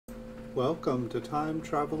Welcome to Time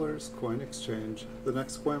Traveler's Coin Exchange. The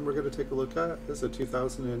next coin we're going to take a look at is a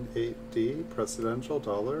 2008D presidential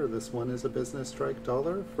dollar. This one is a business strike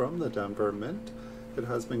dollar from the Denver Mint. It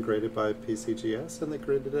has been graded by PCGS and they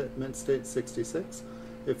graded it Mint State 66.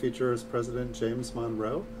 It features President James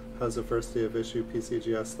Monroe, has a first day of issue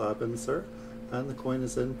PCGS lab insert, and the coin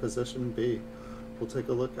is in position B. We'll take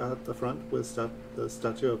a look at the front with the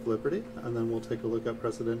Statue of Liberty, and then we'll take a look at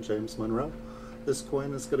President James Monroe. This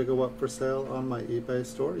coin is going to go up for sale on my eBay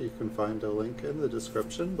store. You can find a link in the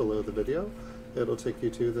description below the video. It'll take you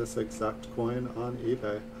to this exact coin on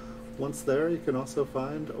eBay. Once there, you can also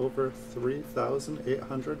find over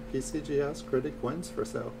 3,800 PCGS graded coins for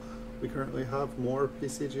sale. We currently have more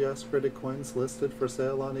PCGS graded coins listed for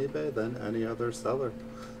sale on eBay than any other seller.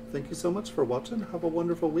 Thank you so much for watching. Have a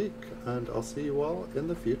wonderful week, and I'll see you all in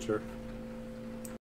the future.